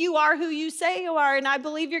believe you are who you say you are. And I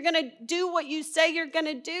believe you're going to do what you say you're going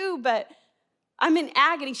to do. But I'm in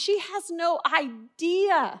agony. She has no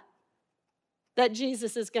idea that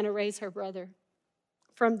Jesus is going to raise her brother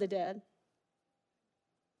from the dead.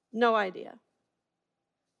 No idea.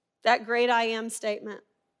 That great I am statement.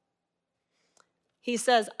 He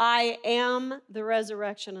says, I am the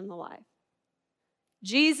resurrection and the life.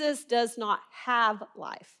 Jesus does not have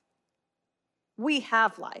life. We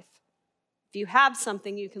have life. If you have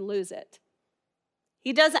something, you can lose it.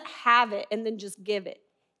 He doesn't have it and then just give it.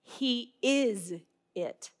 He is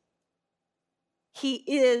it. He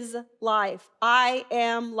is life. I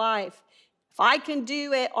am life. If I can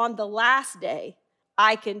do it on the last day,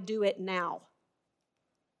 I can do it now.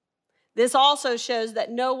 This also shows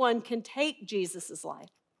that no one can take Jesus' life.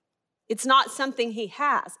 It's not something he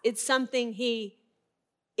has. It's something he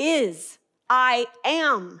is. I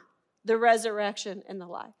am the resurrection and the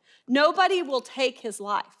life. Nobody will take his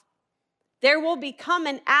life. There will become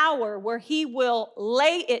an hour where he will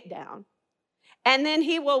lay it down, and then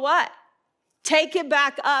he will what? Take it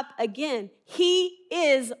back up again. He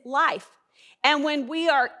is life. And when we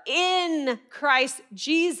are in Christ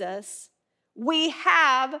Jesus,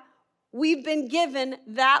 we've been given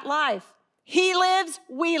that life. He lives,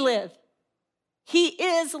 we live. He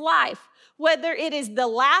is life, whether it is the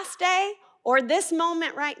last day or this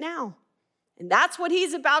moment right now. And that's what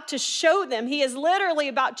he's about to show them. He is literally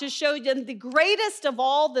about to show them the greatest of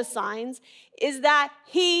all the signs is that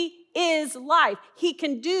he is life. He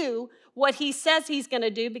can do what he says he's going to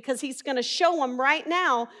do because he's going to show them right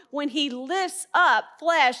now when he lifts up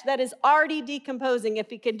flesh that is already decomposing. If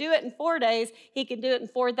he can do it in 4 days, he can do it in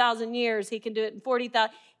 4,000 years. He can do it in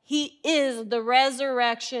 40,000. He is the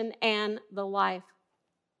resurrection and the life.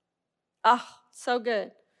 Oh, so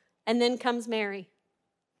good. And then comes Mary,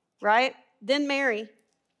 right? Then Mary.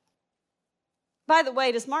 By the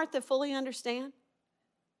way, does Martha fully understand?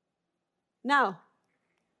 No.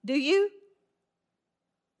 Do you?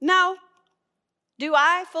 No. Do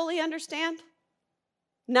I fully understand?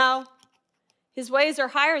 No. His ways are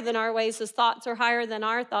higher than our ways. His thoughts are higher than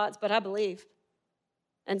our thoughts, but I believe.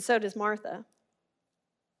 And so does Martha.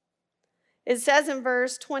 It says in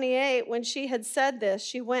verse 28, when she had said this,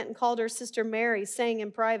 she went and called her sister Mary, saying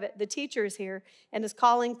in private, "The teacher is here and is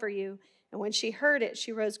calling for you." And when she heard it,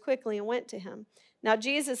 she rose quickly and went to him. Now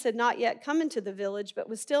Jesus had not yet come into the village, but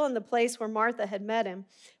was still in the place where Martha had met him.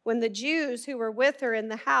 When the Jews who were with her in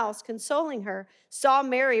the house, consoling her, saw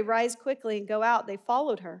Mary rise quickly and go out, they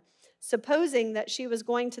followed her, supposing that she was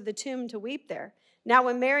going to the tomb to weep there. Now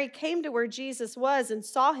when Mary came to where Jesus was and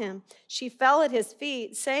saw him, she fell at his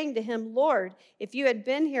feet, saying to him, "Lord, if you had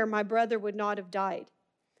been here, my brother would not have died."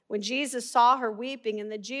 When Jesus saw her weeping,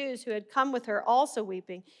 and the Jews who had come with her also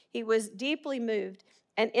weeping, he was deeply moved,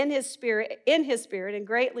 and in his spirit and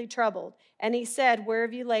greatly troubled. And he said, "Where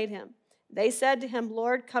have you laid him?" They said to him,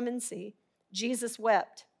 "Lord, come and see." Jesus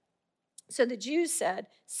wept. So the Jews said,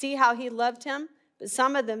 "See how he loved him?" But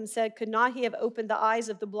some of them said, "Could not he have opened the eyes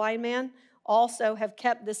of the blind man? Also have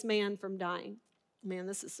kept this man from dying." Man,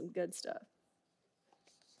 this is some good stuff.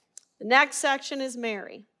 The next section is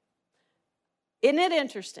Mary. Isn't it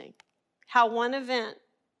interesting how one event,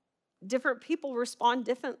 different people respond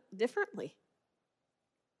differently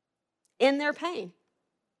in their pain?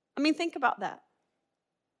 I mean, think about that.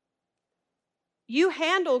 You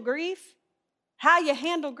handle grief, how you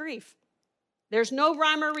handle grief. There's no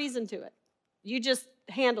rhyme or reason to it. You just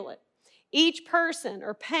handle it. Each person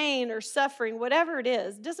or pain or suffering, whatever it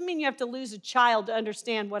is, doesn't mean you have to lose a child to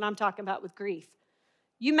understand what I'm talking about with grief.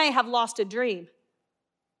 You may have lost a dream.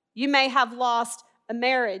 You may have lost a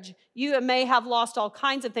marriage. You may have lost all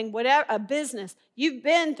kinds of things, whatever, a business. You've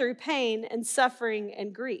been through pain and suffering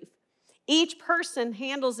and grief. Each person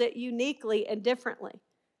handles it uniquely and differently.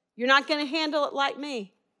 You're not going to handle it like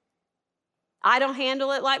me. I don't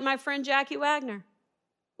handle it like my friend Jackie Wagner.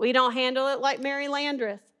 We don't handle it like Mary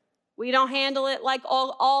Landreth. We don't handle it like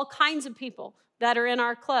all kinds of people that are in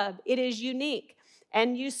our club. It is unique.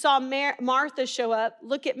 And you saw Martha show up.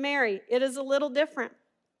 Look at Mary. It is a little different.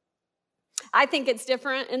 I think it's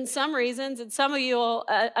different in some reasons, and some of you will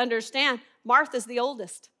understand. Martha's the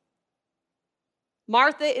oldest.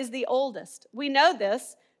 Martha is the oldest. We know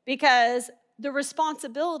this because the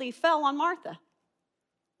responsibility fell on Martha.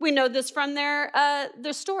 We know this from their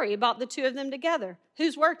story about the two of them together.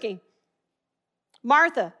 Who's working?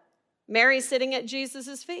 Martha. Mary's sitting at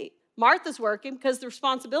Jesus' feet. Martha's working because the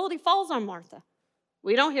responsibility falls on Martha.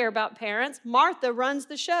 We don't hear about parents. Martha runs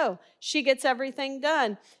the show. She gets everything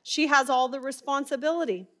done. She has all the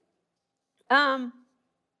responsibility.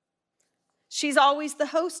 She's always the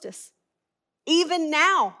hostess. Even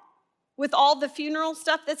now, with all the funeral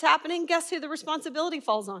stuff that's happening, guess who the responsibility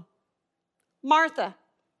falls on? Martha.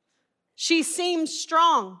 She seems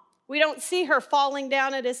strong. We don't see her falling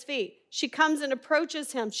down at his feet. She comes and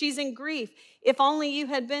approaches him. She's in grief. If only you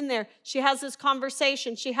had been there. She has this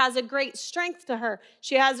conversation. She has a great strength to her.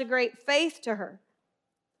 She has a great faith to her.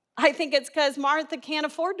 I think it's because Martha can't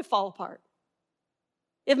afford to fall apart.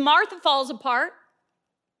 If Martha falls apart,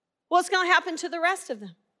 what's going to happen to the rest of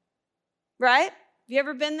them? Right? Have you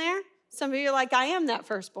ever been there? Some of you are like, I am that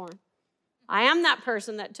firstborn. I am that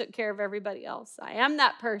person that took care of everybody else. I am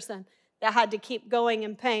that person that had to keep going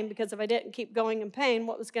in pain, because if I didn't keep going in pain,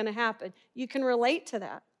 what was going to happen? You can relate to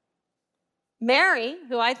that. Mary,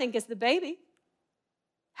 who I think is the baby,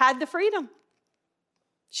 had the freedom.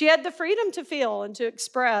 She had the freedom to feel and to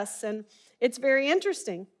express, and it's very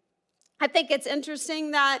interesting. I think it's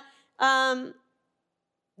interesting that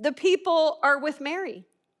the people are with Mary,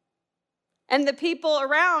 and the people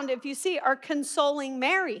around, if you see, are consoling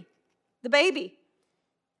Mary, the baby,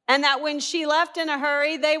 and that when she left in a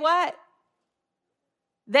hurry, they what?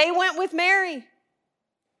 They went with Mary.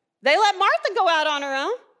 They let Martha go out on her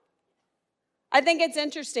own. I think it's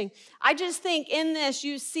interesting. I just think in this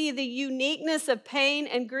you see the uniqueness of pain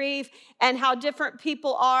and grief and how different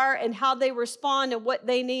people are and how they respond and what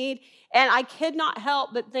they need. And I could not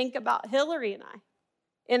help but think about Hillary and I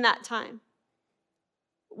in that time.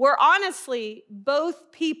 We're honestly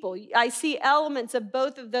both people. I see elements of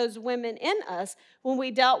both of those women in us when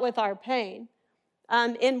we dealt with our pain.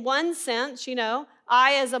 In one sense, you know,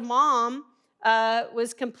 I as a mom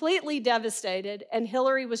was completely devastated, and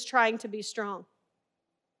Hillary was trying to be strong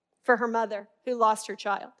for her mother who lost her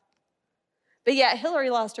child. But yet Hillary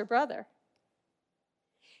lost her brother.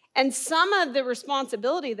 And some of the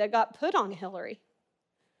responsibility that got put on Hillary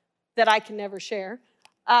that I can never share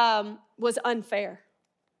was unfair,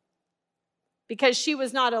 because she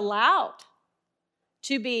was not allowed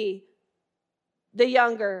to be the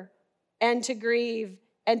younger and to grieve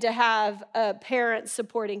and to have parents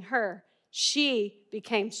supporting her. She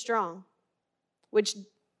became strong, which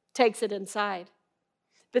takes it inside.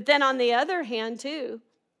 But then on the other hand, too,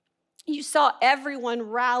 you saw everyone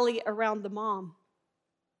rally around the mom.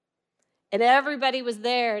 And everybody was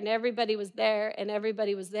there, and everybody was there, and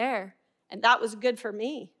everybody was there. And that was good for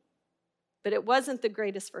me. But it wasn't the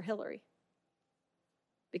greatest for Hillary.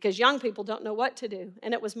 Because young people don't know what to do.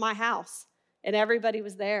 And it was my house, and everybody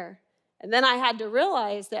was there. And then I had to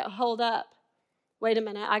realize that, hold up, wait a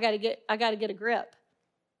minute, I got to get a grip.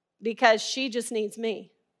 Because she just needs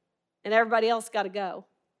me. And everybody else got to go.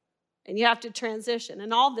 And you have to transition.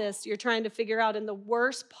 And all this you're trying to figure out in the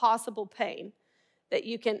worst possible pain that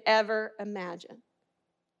you can ever imagine.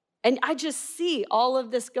 And I just see all of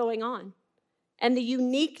this going on and the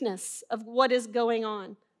uniqueness of what is going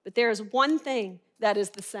on. But there is one thing that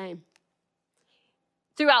is the same.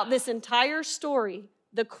 Throughout this entire story,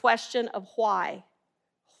 the question of why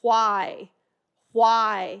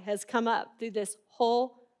has come up through this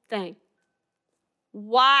whole thing.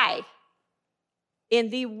 Why in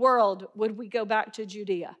the world would we go back to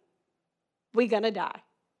Judea? We're going to die.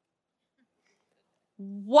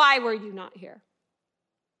 Why were you not here?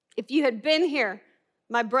 If you had been here,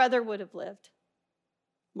 my brother would have lived.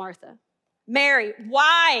 Martha. Mary,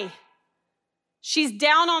 why? She's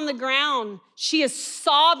down on the ground. She is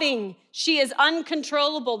sobbing. She is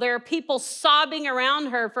uncontrollable. There are people sobbing around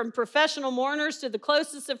her, from professional mourners to the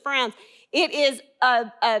closest of friends. It is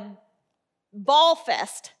a ball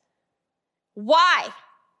fest. Why?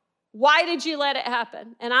 Why did you let it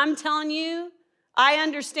happen? And I'm telling you, I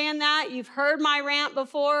understand that. You've heard my rant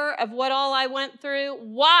before of what all I went through.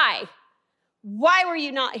 Why? Why were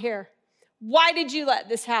you not here? Why did you let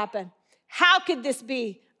this happen? How could this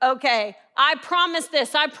be? Okay, I promised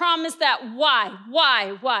this. I promised that.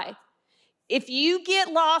 Why? If you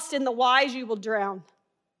get lost in the whys, you will drown.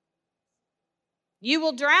 You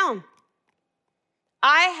will drown.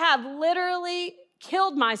 I have literally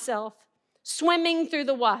killed myself swimming through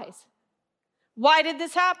the whys. Why did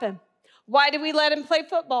this happen? Why did we let him play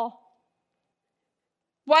football?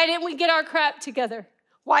 Why didn't we get our crap together?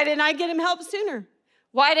 Why didn't I get him help sooner?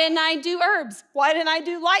 Why didn't I do herbs? Why didn't I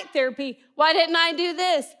do light therapy? Why didn't I do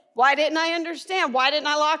this? Why didn't I understand? Why didn't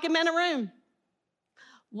I lock him in a room?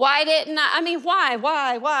 Why?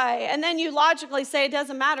 And then you logically say it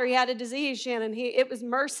doesn't matter. He had a disease, Shannon. It was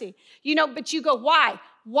mercy. But you go, why?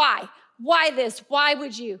 Why this? Why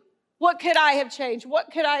would you? What could I have changed?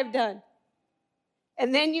 What could I have done?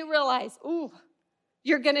 And then you realize,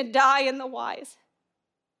 you're going to die in the whys.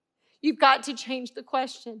 You've got to change the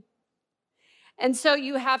question. And so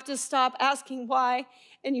you have to stop asking why,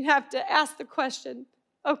 and you have to ask the question,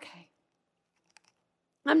 okay,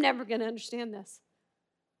 I'm never going to understand this.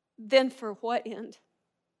 Then for what end?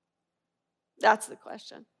 That's the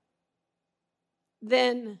question.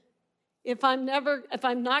 Then if I'm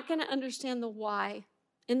not going to understand the why,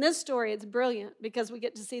 in this story it's brilliant because we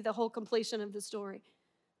get to see the whole completion of the story.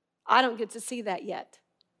 I don't get to see that yet.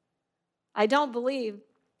 I do believe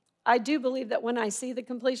that when I see the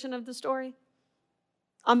completion of the story,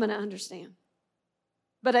 I'm going to understand.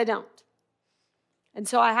 But I don't. And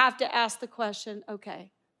so I have to ask the question,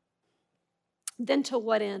 okay, then to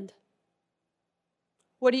what end?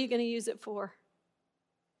 What are you going to use it for?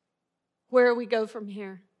 Where do we go from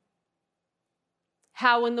here?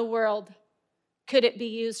 How in the world could it be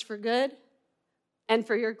used for good and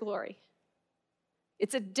for your glory?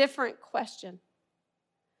 It's a different question.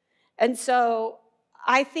 And so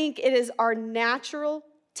I think it is our natural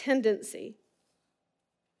tendency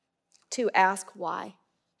to ask why.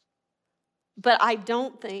 But I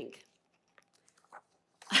don't think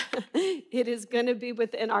it is going to be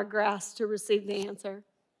within our grasp to receive the answer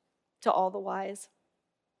to all the whys.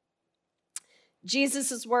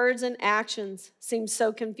 Jesus' words and actions seem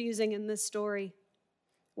so confusing in this story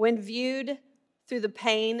when viewed through the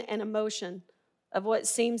pain and emotion of what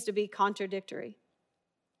seems to be contradictory.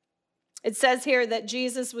 It says here that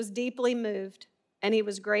Jesus was deeply moved and he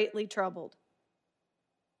was greatly troubled.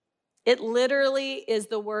 It literally is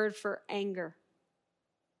the word for anger.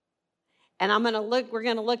 And we're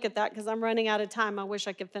going to look at that because I'm running out of time. I wish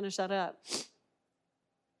I could finish that up.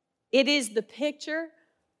 It is the picture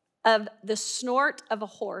of the snort of a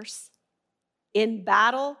horse in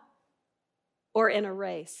battle or in a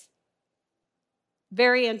race.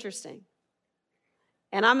 Very interesting.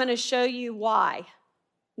 And I'm going to show you why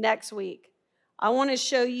next week. I want to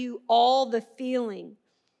show you all the feeling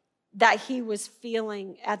that he was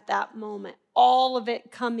feeling at that moment, all of it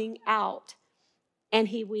coming out, and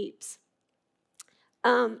he weeps.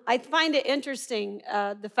 I find it interesting,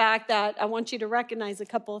 the fact that I want you to recognize a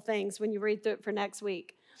couple of things when you read through it for next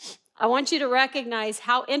week. I want you to recognize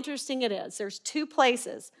how interesting it is. There's two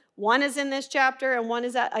places. One is in this chapter, and one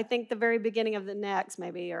is at, I think, the very beginning of the next,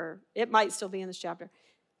 maybe, or it might still be in this chapter.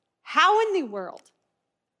 How in the world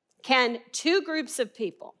can two groups of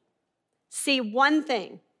people see one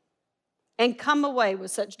thing and come away with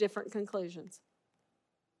such different conclusions?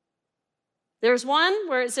 There's one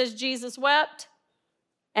where it says Jesus wept,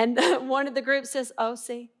 and one of the groups says, oh,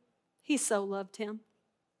 see, he so loved him.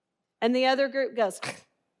 And the other group goes,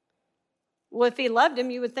 well, if he loved him,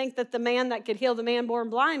 you would think that the man that could heal the man born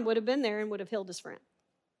blind would have been there and would have healed his friend,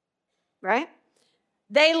 right?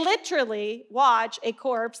 They literally watch a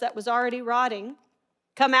corpse that was already rotting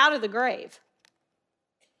come out of the grave.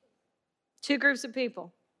 Two groups of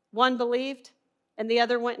people. One believed, and the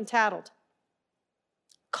other went and tattled,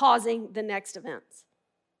 causing the next events.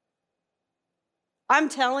 I'm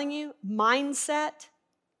telling you, mindset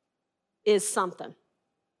is something.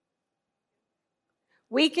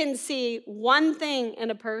 We can see one thing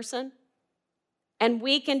in a person, and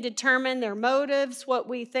we can determine their motives, what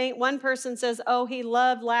we think. One person says, oh, he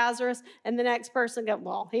loved Lazarus, and the next person goes,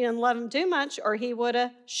 well, he didn't love him too much, or he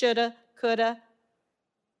woulda, shoulda, coulda.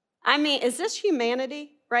 I mean, is this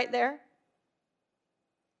humanity right there?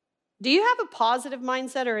 Do you have a positive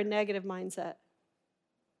mindset or a negative mindset?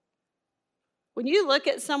 When you look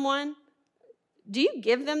at someone, do you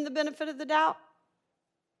give them the benefit of the doubt?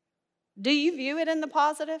 Do you view it in the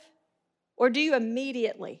positive? Or do you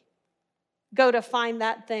immediately go to find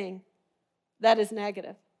that thing that is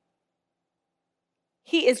negative?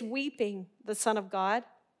 He is weeping, the Son of God,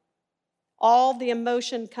 all the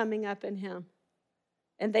emotion coming up in him,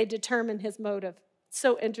 and they determine his motive.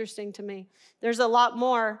 So interesting to me. There's a lot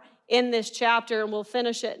more in this chapter, and we'll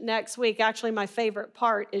finish it next week. Actually, my favorite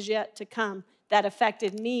part is yet to come that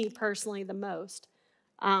affected me personally the most.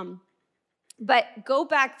 But go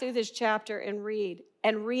back through this chapter and read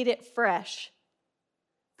it fresh.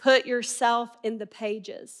 Put yourself in the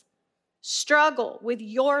pages. Struggle with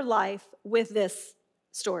your life with this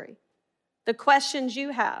story. The questions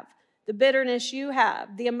you have, the bitterness you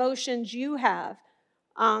have, the emotions you have.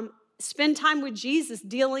 Spend time with Jesus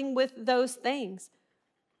dealing with those things.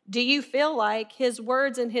 Do you feel like his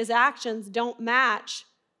words and his actions don't match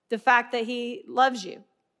the fact that he loves you?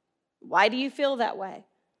 Why do you feel that way?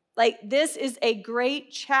 Like, this is a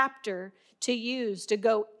great chapter to use to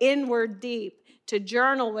go inward deep, to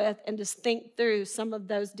journal with, and to think through some of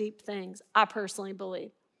those deep things, I personally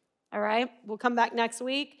believe. All right? We'll come back next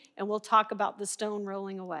week, and we'll talk about the stone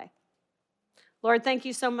rolling away. Lord, thank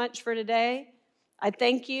you so much for today. I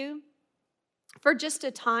thank you for just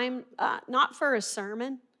a time, not for a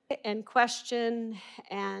sermon, and question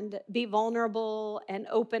and be vulnerable and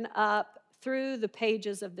open up through the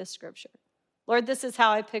pages of this scripture. Lord, this is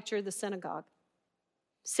how I picture the synagogue.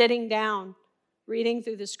 Sitting down, reading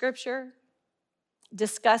through the scripture,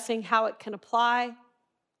 discussing how it can apply,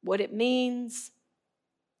 what it means,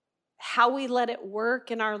 how we let it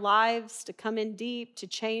work in our lives to come in deep, to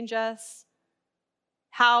change us,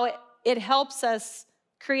 how it helps us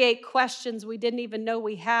create questions we didn't even know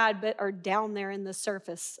we had, but are down there in the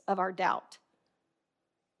surface of our doubt.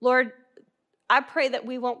 Lord, I pray that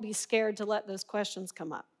we won't be scared to let those questions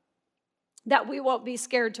come up, that we won't be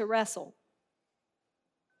scared to wrestle.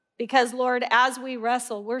 Because, Lord, as we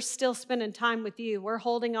wrestle, we're still spending time with you. We're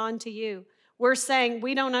holding on to you. We're saying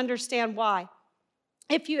we don't understand why.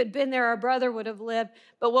 If you had been there, our brother would have lived.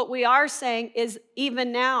 But what we are saying is,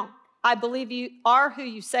 even now, I believe you are who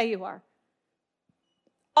you say you are.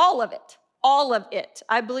 All of it, all of it.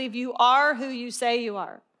 I believe you are who you say you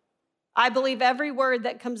are. I believe every word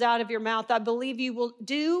that comes out of your mouth. I believe you will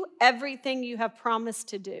do everything you have promised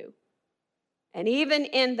to do. And even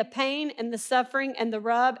in the pain and the suffering and the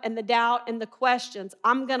rub and the doubt and the questions,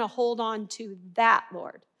 I'm going to hold on to that,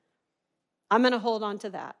 Lord. I'm going to hold on to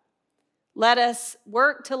that. Let us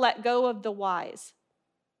work to let go of the whys.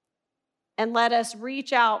 And let us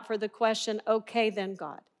reach out for the question, okay, then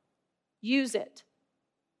God. Use it.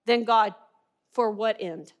 Then God, for what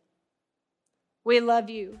end? We love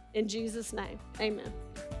you. In Jesus' name, amen.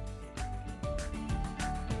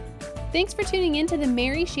 Thanks for tuning in to the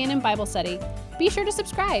Mary Shannon Bible Study. Be sure to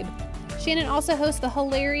subscribe. Shannon also hosts the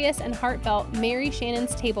hilarious and heartfelt Mary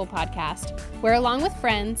Shannon's Table podcast, where along with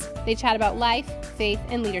friends, they chat about life, faith,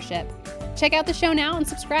 and leadership. Check out the show now and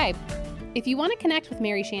subscribe. If you want to connect with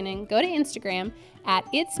Mary Shannon, go to Instagram at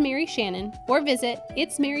 @itsmaryshannon or visit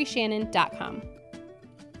itsmaryshannon.com.